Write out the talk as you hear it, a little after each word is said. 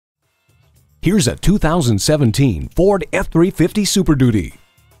Here's a 2017 Ford F-350 Super Duty.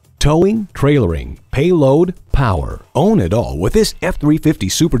 Towing, trailering, payload, power. Own it all with this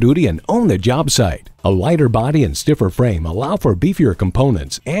F-350 Super Duty and own the job site. A lighter body and stiffer frame allow for beefier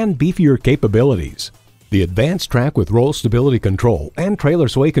components and beefier capabilities. The advanced track with roll stability control and trailer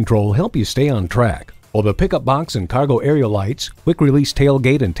sway control help you stay on track, while the pickup box and cargo area lights, quick release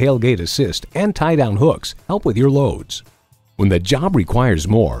tailgate and tailgate assist, and tie-down hooks help with your loads. When the job requires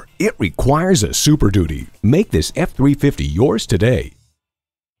more, it requires a Super Duty. Make this F-350 yours today.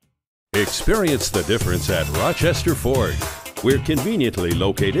 Experience the difference at Rochester Ford. We're conveniently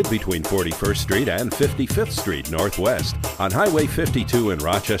located between 41st Street and 55th Street Northwest on Highway 52 in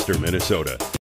Rochester, Minnesota.